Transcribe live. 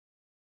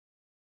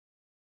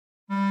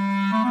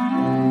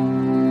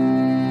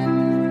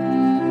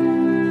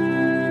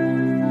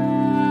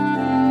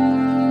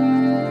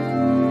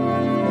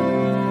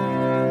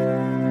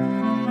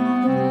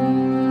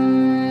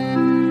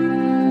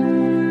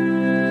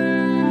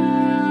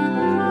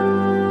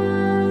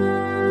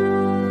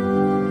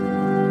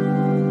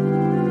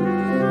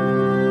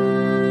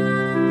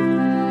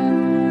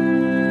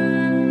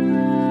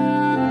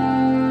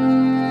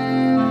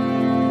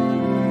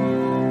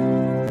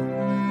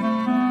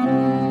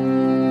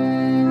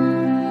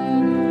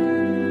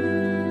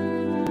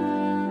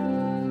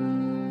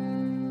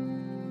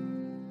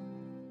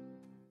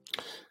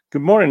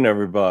Good morning,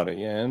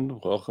 everybody,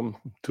 and welcome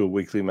to a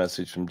weekly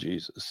message from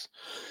Jesus.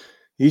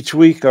 Each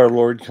week, our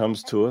Lord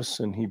comes to us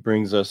and He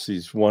brings us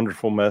these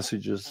wonderful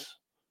messages.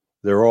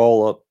 They're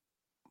all up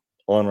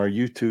on our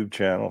YouTube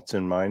channel. It's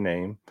in my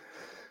name.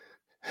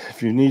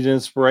 If you need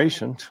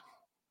inspiration,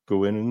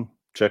 go in and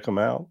check them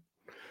out.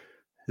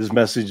 His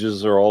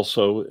messages are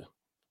also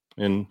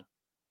in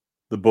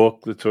the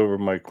book that's over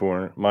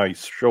my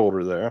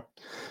shoulder there.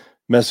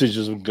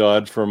 Messages of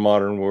God for a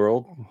Modern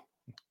World.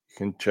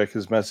 You can check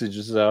his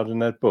messages out in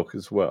that book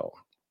as well.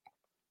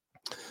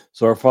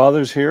 So our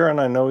Father's here,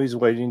 and I know he's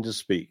waiting to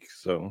speak.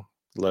 So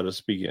let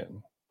us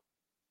begin.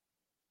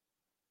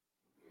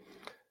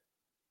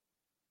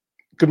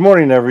 Good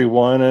morning,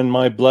 everyone, and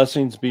my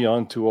blessings be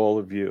unto all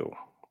of you.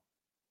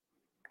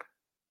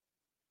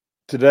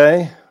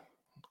 Today,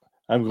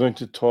 I'm going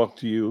to talk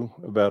to you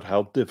about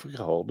how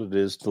difficult it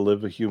is to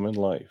live a human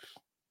life.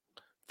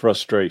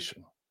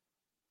 Frustration.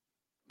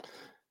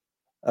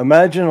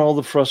 Imagine all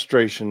the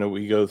frustration that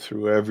we go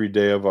through every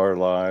day of our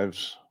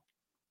lives.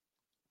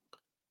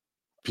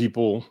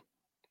 People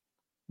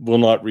will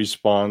not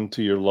respond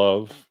to your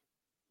love.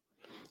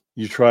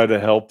 You try to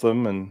help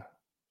them, and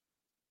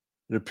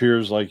it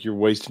appears like you're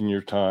wasting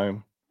your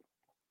time.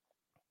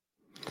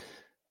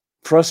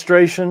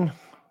 Frustration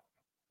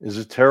is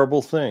a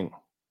terrible thing,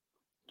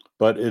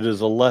 but it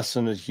is a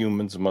lesson that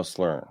humans must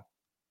learn.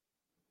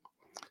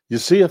 You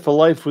see, if a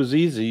life was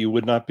easy, you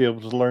would not be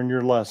able to learn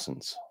your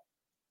lessons.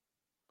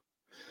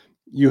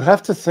 You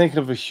have to think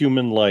of a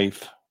human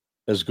life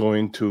as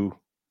going to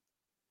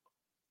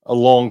a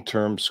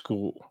long-term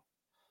school.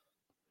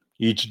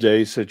 Each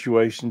day,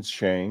 situations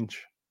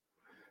change,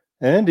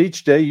 and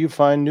each day you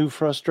find new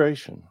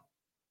frustration.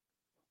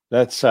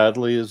 That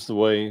sadly is the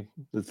way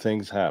that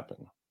things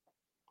happen.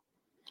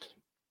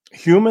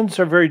 Humans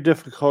are very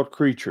difficult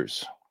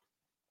creatures.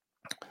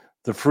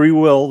 The free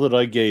will that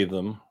I gave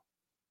them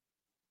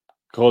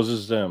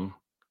causes them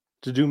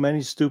to do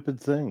many stupid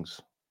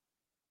things.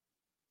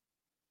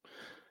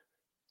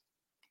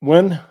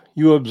 When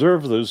you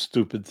observe those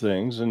stupid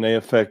things and they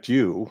affect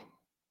you,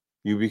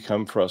 you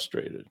become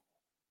frustrated.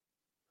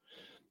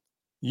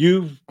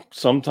 You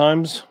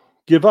sometimes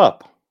give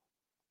up.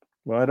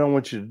 Well, I don't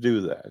want you to do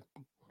that.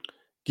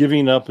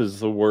 Giving up is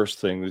the worst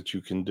thing that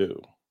you can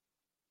do.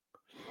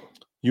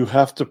 You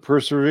have to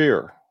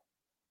persevere.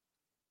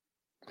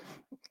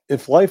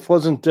 If life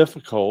wasn't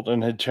difficult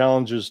and had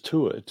challenges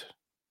to it,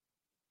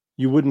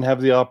 you wouldn't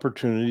have the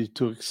opportunity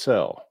to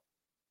excel.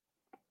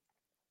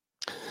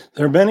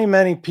 There are many,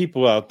 many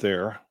people out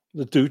there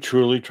that do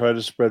truly try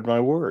to spread my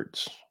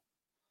words,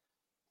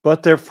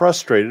 but they're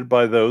frustrated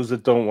by those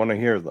that don't want to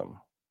hear them.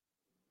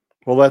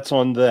 Well, that's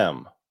on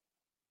them.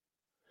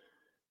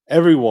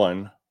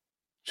 Everyone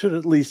should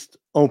at least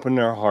open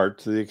their heart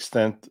to the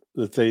extent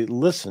that they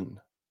listen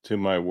to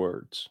my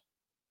words.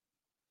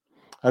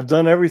 I've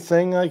done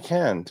everything I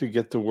can to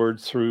get the word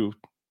through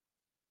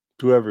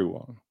to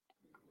everyone.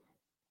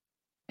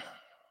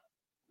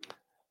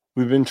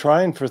 We've been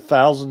trying for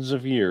thousands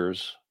of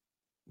years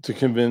to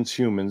convince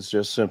humans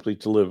just simply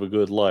to live a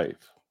good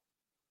life.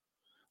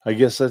 I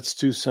guess that's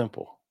too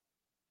simple.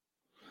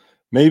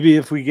 Maybe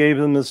if we gave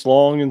them this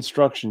long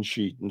instruction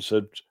sheet and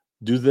said,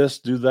 do this,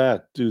 do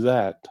that,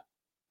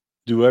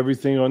 do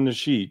everything on the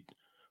sheet,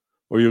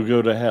 or you'll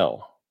go to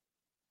hell.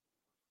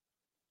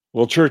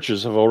 Well,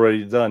 churches have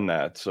already done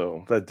that,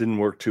 so that didn't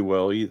work too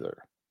well either.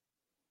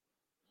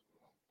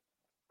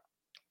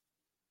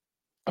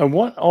 I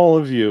want all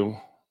of you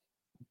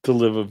to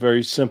live a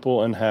very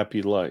simple and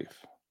happy life.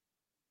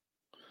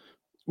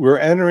 We're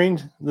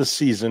entering the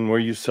season where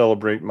you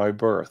celebrate my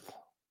birth.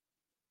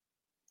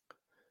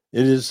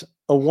 It is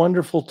a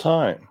wonderful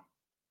time.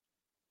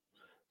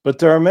 But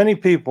there are many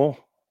people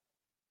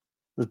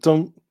that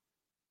don't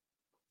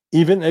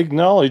even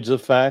acknowledge the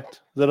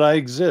fact that I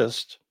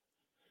exist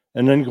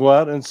and then go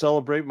out and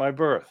celebrate my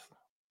birth.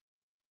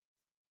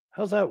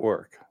 How's that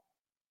work?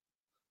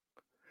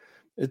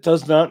 It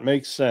does not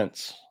make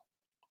sense.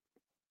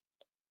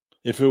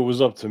 If it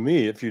was up to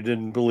me, if you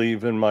didn't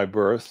believe in my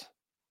birth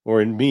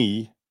or in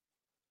me,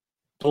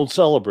 don't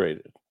celebrate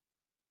it.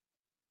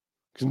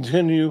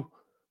 Continue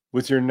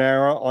with your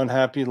narrow,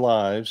 unhappy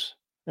lives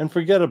and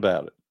forget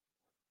about it.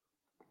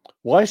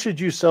 Why should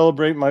you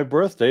celebrate my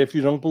birthday if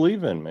you don't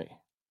believe in me?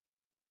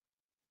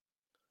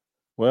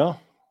 Well,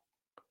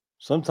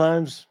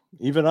 sometimes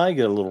even I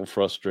get a little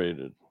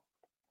frustrated.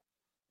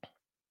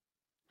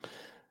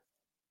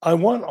 I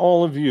want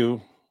all of you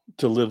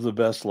to live the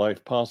best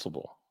life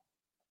possible.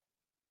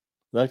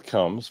 That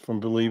comes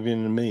from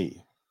believing in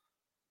me.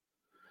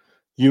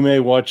 You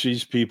may watch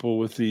these people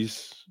with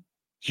these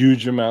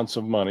huge amounts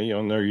of money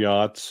on their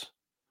yachts.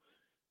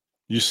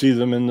 You see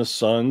them in the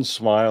sun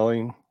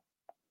smiling.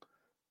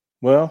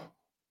 Well,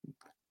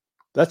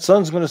 that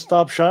sun's going to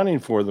stop shining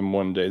for them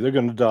one day. They're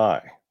going to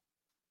die.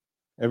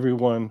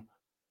 Everyone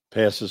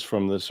passes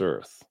from this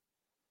earth.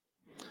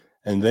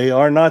 And they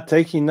are not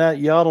taking that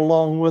yacht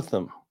along with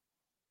them.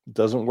 It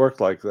doesn't work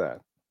like that.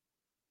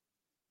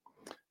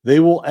 They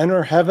will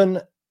enter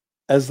heaven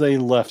as they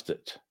left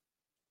it.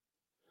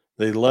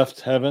 They left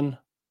heaven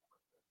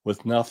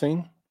with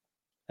nothing,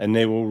 and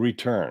they will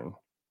return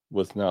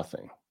with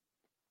nothing.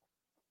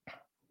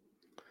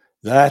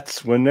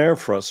 That's when their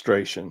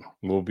frustration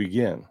will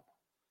begin.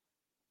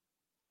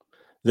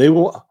 They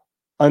will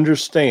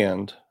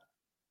understand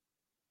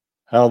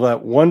how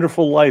that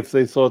wonderful life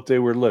they thought they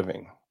were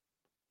living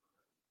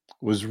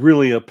was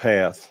really a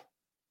path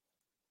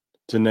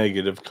to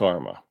negative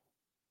karma.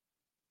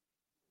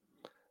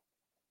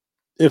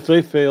 If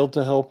they fail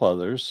to help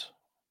others,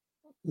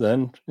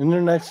 then in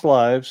their next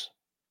lives,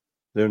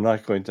 they're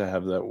not going to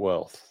have that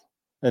wealth,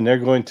 and they're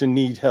going to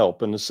need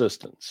help and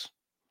assistance.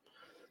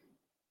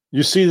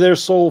 You see, their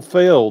soul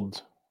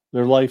failed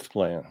their life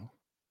plan.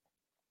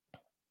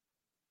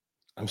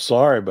 I'm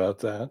sorry about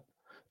that,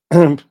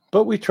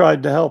 but we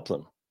tried to help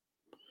them.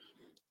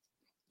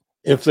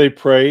 If they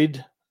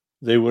prayed,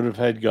 they would have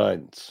had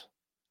guidance.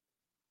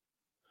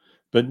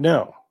 But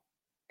no,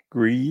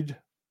 greed's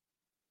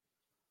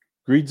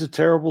a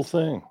terrible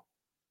thing.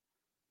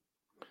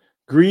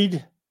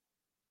 Greed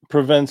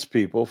prevents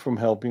people from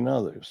helping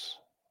others.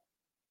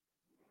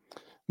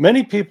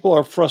 Many people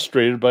are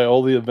frustrated by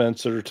all the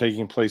events that are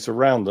taking place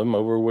around them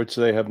over which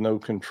they have no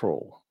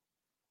control.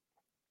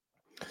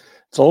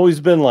 It's always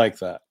been like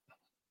that.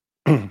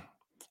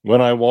 When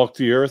I walked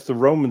the earth, the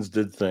Romans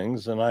did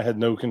things and I had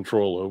no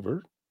control over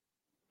it,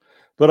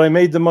 but I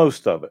made the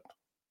most of it.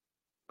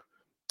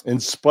 In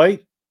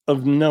spite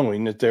of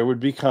knowing that there would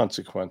be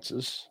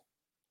consequences,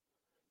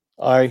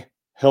 I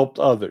helped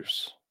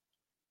others.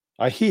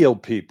 I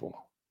healed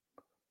people.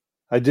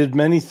 I did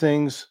many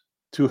things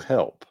to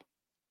help.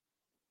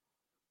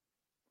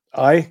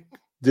 I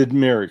did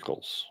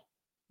miracles.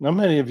 Now,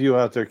 many of you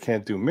out there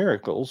can't do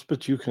miracles,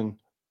 but you can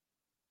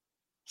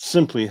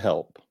simply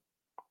help.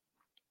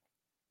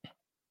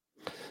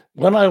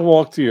 When I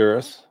walked the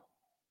earth,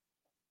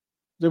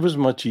 there was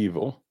much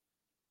evil.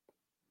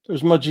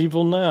 There's much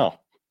evil now.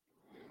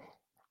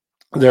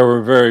 There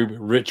were very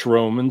rich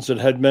Romans that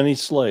had many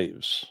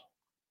slaves.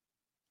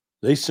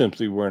 They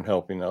simply weren't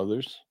helping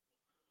others.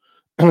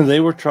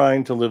 They were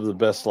trying to live the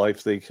best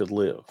life they could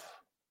live.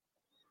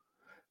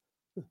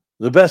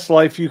 The best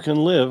life you can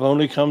live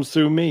only comes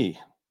through me.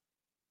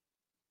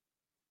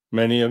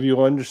 Many of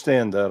you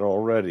understand that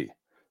already,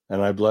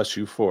 and I bless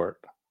you for it.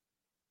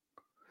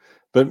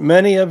 But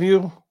many of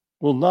you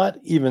will not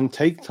even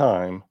take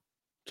time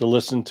to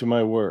listen to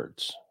my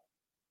words.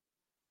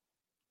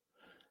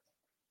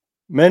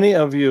 Many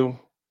of you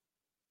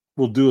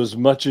will do as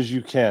much as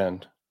you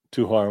can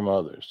to harm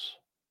others.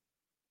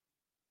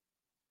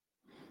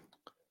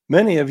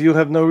 Many of you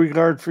have no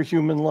regard for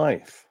human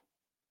life.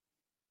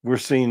 We're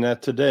seeing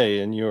that today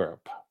in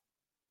Europe.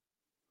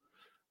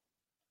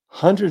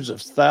 Hundreds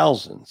of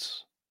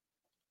thousands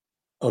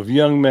of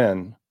young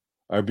men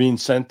are being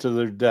sent to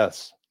their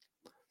deaths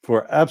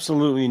for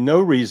absolutely no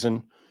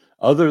reason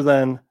other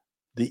than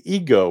the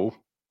ego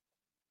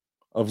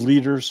of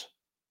leaders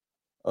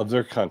of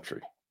their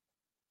country.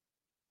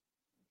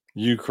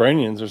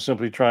 Ukrainians are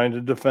simply trying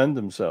to defend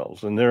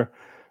themselves, and they're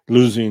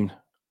losing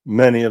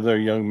many of their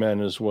young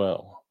men as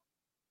well.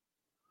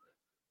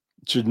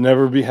 It should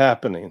never be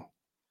happening.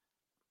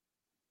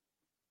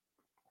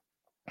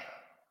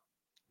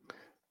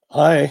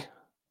 I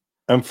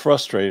am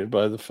frustrated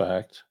by the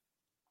fact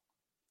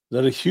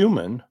that a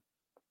human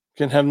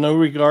can have no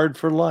regard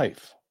for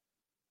life.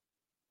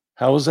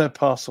 How is that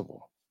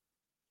possible?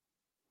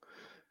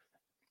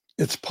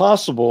 It's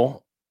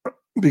possible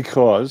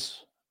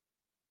because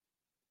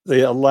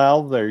they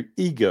allow their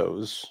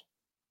egos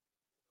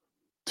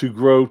to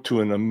grow to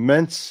an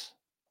immense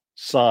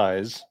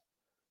size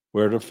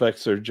where it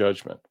affects their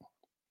judgment.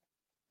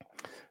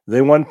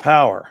 They want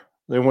power.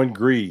 They want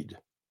greed.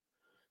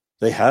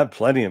 They have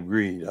plenty of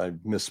greed. I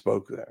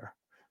misspoke there.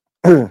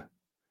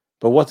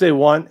 But what they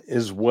want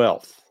is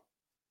wealth.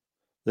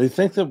 They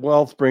think that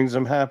wealth brings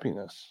them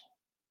happiness.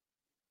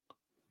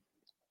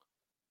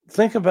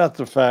 Think about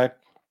the fact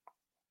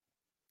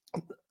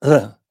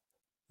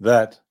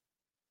that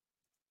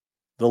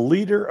the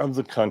leader of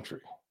the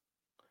country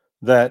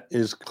that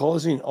is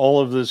causing all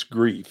of this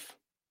grief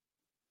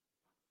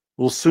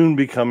will soon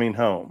be coming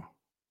home.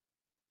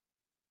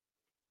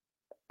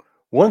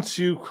 Once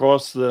you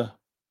cross the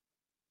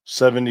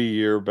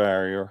 70-year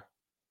barrier,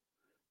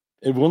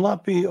 it will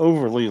not be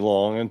overly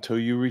long until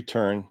you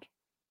return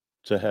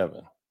to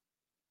heaven.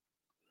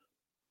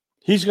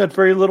 He's got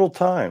very little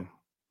time,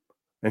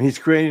 and he's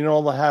creating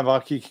all the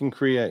havoc he can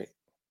create.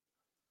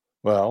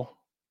 Well,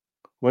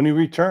 when he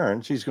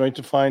returns, he's going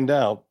to find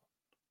out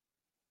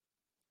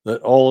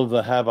that all of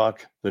the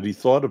havoc that he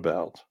thought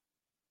about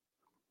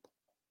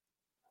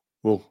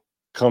will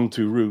come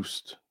to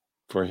roost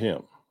for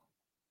him.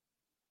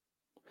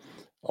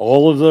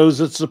 All of those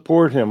that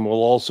support him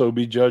will also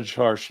be judged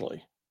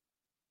harshly.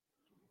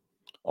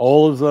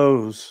 All of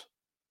those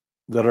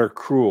that are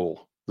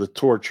cruel, that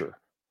torture,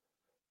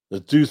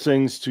 that do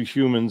things to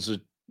humans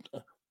that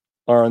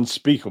are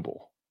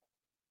unspeakable,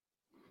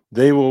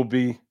 they will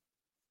be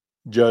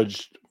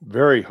judged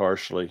very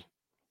harshly,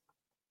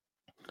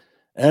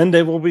 and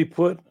they will be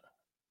put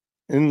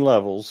in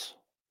levels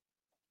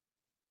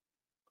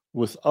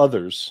with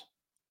others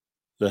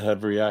that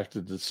have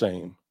reacted the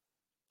same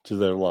to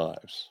their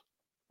lives.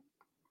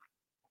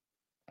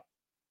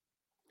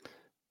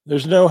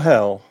 There's no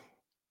hell,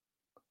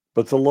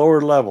 but the lower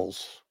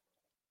levels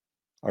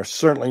are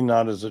certainly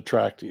not as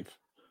attractive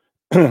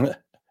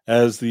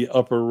as the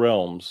upper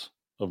realms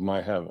of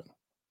my heaven.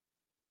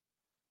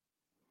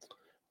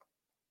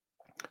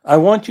 I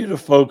want you to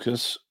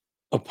focus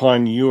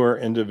upon your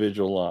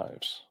individual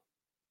lives.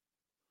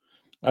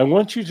 I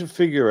want you to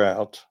figure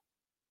out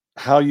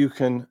how you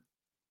can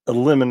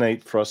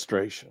eliminate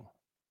frustration.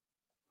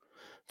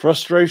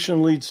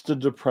 Frustration leads to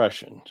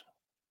depression.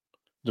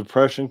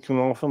 Depression can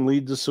often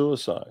lead to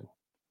suicide.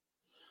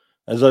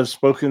 As I've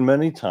spoken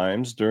many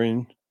times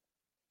during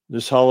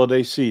this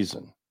holiday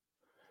season,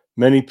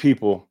 many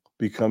people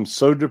become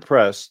so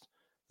depressed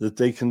that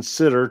they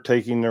consider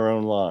taking their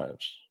own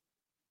lives.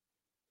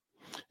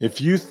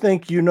 If you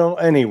think you know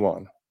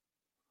anyone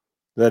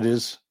that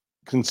is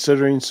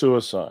considering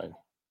suicide,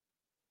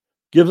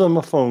 give them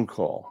a phone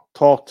call,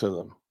 talk to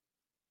them.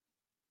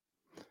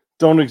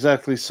 Don't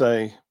exactly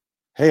say,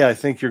 hey, I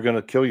think you're going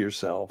to kill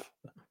yourself.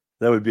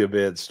 That would be a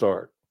bad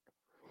start.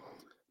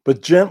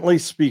 But gently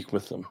speak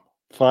with them.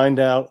 Find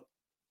out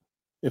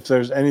if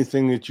there's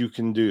anything that you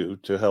can do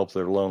to help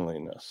their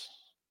loneliness.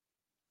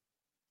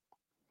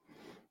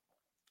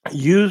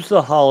 Use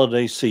the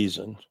holiday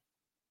season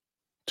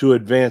to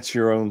advance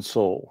your own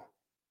soul.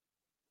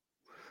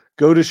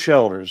 Go to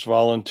shelters,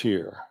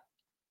 volunteer.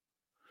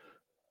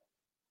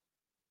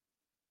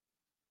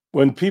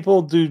 When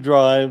people do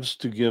drives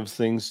to give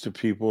things to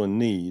people in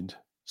need,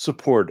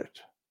 support it.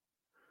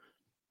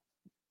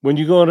 When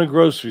you go in a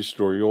grocery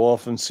store, you'll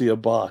often see a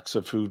box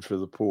of food for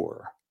the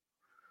poor.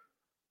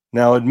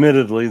 Now,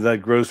 admittedly,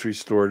 that grocery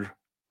store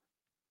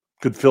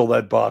could fill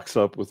that box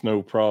up with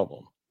no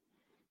problem.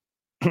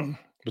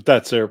 But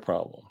that's their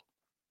problem.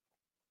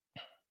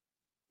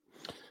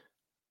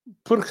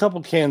 Put a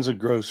couple cans of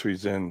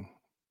groceries in.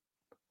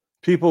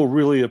 People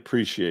really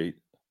appreciate,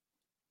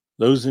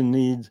 those in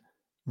need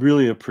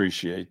really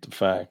appreciate the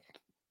fact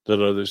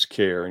that others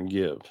care and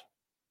give.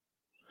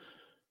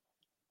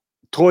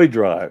 Toy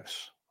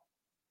drives.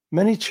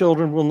 Many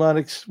children will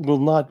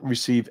not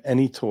receive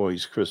any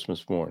toys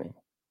Christmas morning.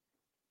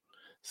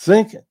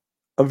 Think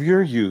of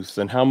your youth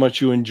and how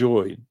much you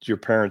enjoyed your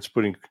parents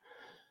putting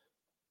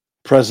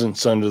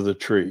presents under the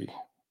tree.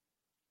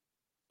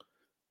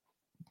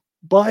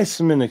 Buy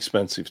some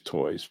inexpensive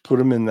toys. Put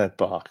them in that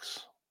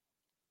box.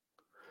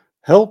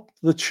 Help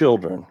the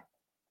children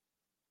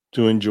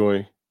to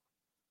enjoy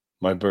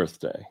my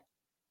birthday.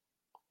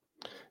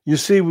 You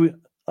see,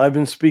 I've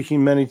been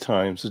speaking many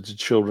times that the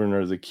children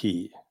are the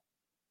key.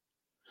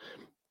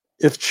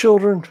 If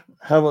children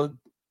have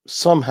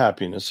some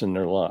happiness in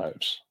their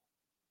lives,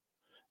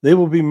 they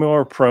will be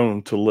more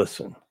prone to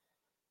listen.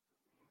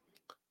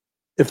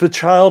 If a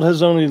child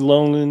has only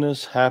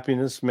loneliness,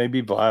 happiness,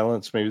 maybe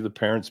violence, maybe the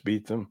parents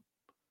beat them,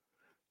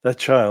 that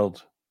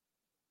child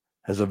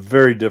has a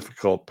very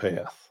difficult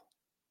path.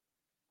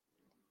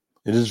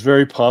 It is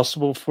very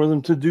possible for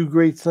them to do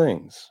great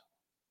things,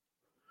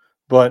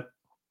 but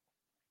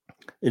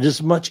it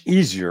is much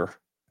easier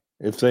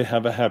if they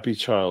have a happy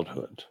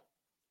childhood.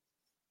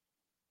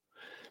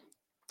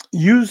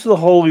 Use the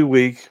Holy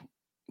Week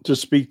to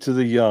speak to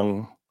the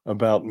young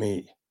about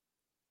me.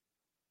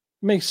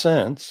 Makes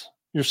sense.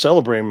 You're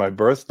celebrating my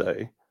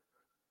birthday.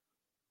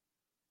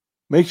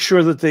 Make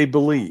sure that they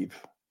believe.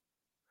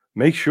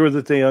 Make sure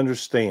that they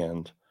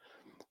understand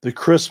that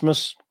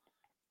Christmas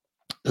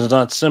is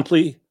not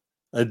simply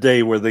a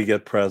day where they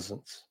get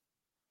presents.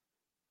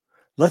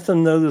 Let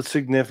them know the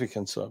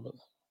significance of it.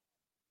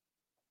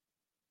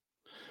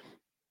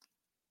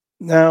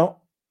 Now,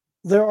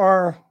 there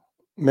are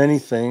many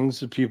things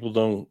that people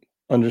don't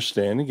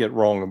understand and get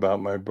wrong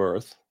about my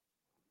birth.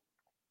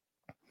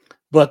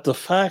 But the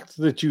fact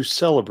that you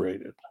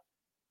celebrate it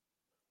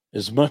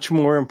is much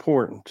more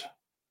important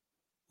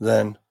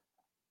than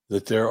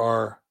that there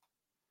are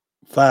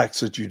facts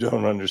that you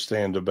don't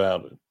understand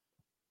about it.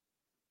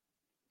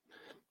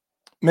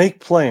 Make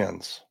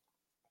plans.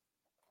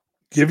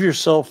 Give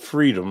yourself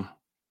freedom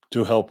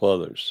to help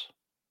others.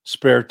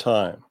 Spare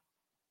time.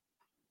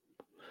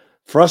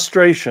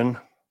 Frustration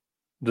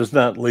does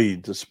not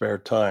lead to spare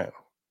time.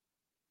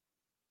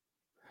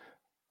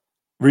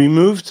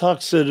 Remove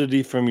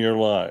toxicity from your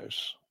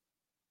lives.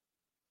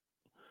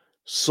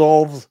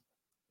 Solve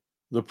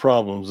the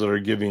problems that are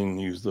giving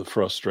you the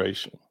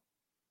frustration.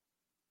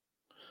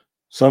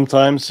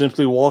 Sometimes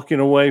simply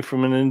walking away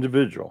from an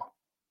individual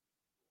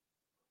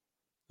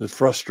that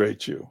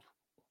frustrates you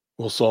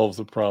will solve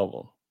the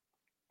problem.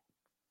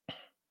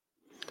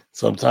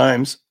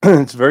 Sometimes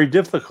it's very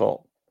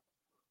difficult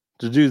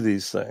to do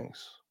these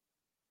things.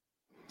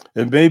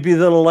 It may be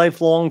that a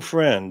lifelong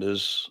friend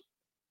has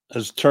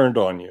turned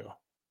on you,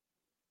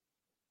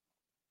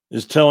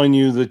 is telling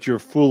you that you're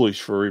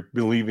foolish for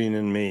believing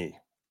in me.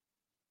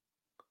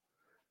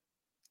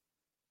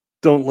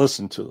 Don't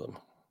listen to them.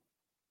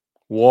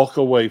 Walk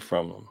away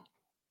from them.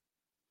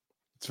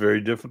 It's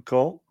very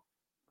difficult,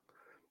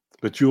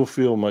 but you'll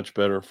feel much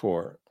better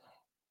for it.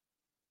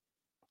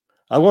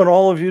 I want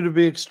all of you to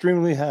be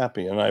extremely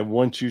happy, and I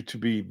want you to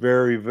be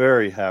very,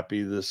 very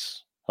happy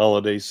this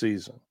holiday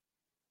season.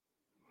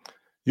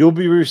 You'll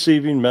be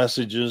receiving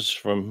messages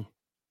from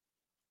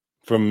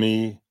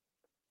me,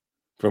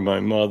 from my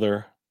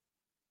mother,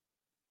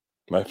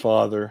 my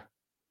father.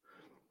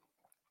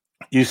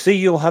 You see,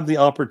 you'll have the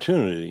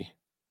opportunity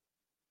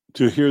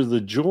to hear the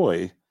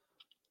joy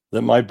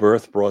that my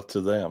birth brought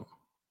to them.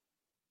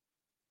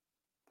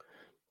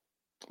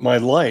 My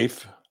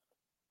life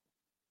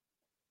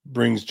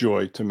brings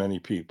joy to many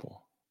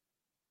people.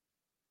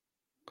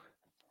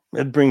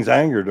 It brings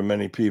anger to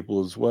many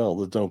people as well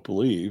that don't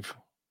believe.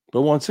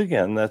 But once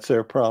again, that's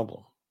their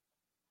problem.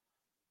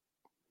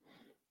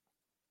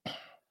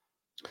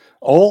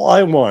 All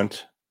I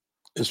want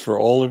is for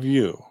all of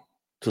you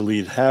to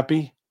lead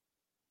happy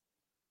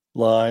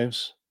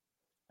lives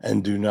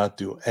and do not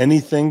do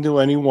anything to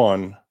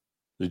anyone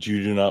that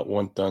you do not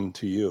want done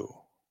to you.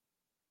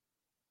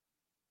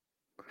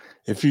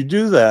 If you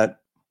do that,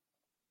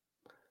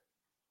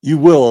 you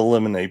will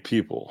eliminate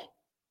people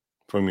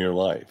from your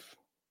life.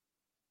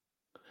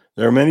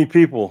 There are many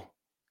people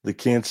that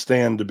can't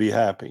stand to be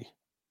happy.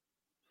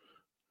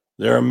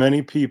 There are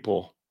many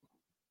people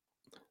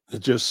that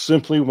just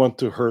simply want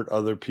to hurt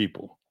other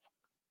people.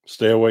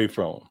 Stay away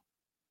from them.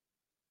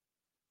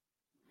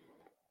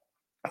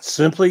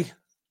 Simply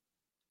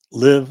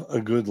live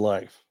a good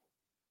life.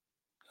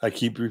 I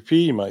keep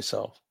repeating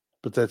myself,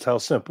 but that's how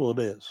simple it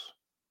is.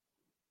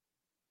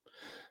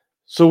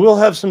 So we'll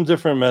have some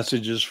different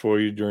messages for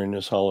you during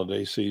this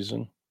holiday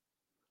season,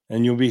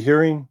 and you'll be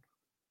hearing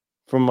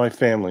from my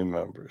family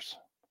members.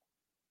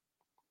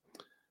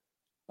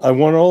 I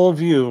want all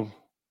of you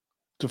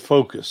to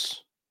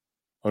focus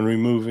on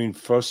removing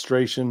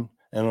frustration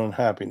and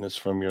unhappiness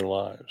from your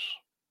lives.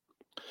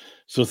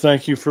 So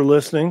thank you for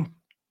listening.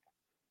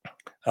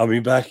 I'll be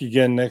back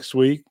again next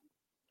week.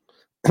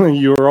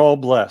 You are all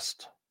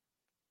blessed,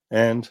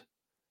 and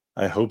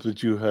I hope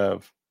that you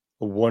have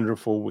a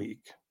wonderful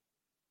week.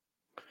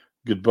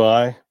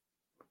 Goodbye,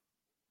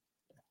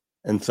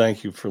 and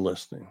thank you for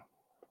listening.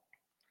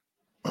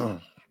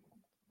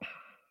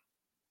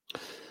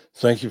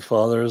 Thank you,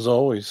 Father, as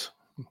always.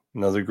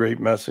 Another great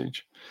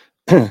message.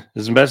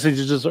 His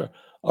messages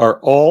are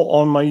all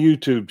on my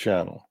YouTube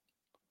channel.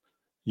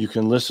 You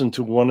can listen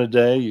to one a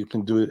day. You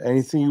can do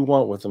anything you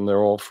want with them. They're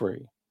all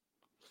free.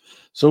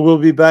 So we'll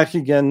be back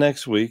again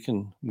next week,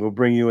 and we'll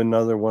bring you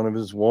another one of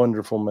his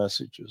wonderful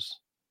messages.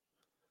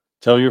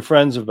 Tell your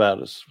friends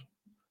about us.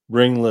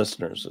 Bring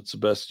listeners. It's the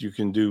best you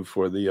can do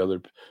for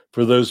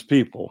those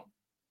people.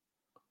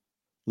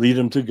 Lead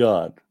them to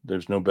God.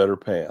 There's no better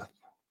path.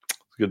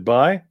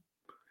 Goodbye.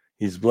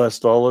 He's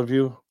blessed all of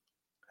you.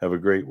 Have a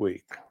great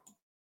week.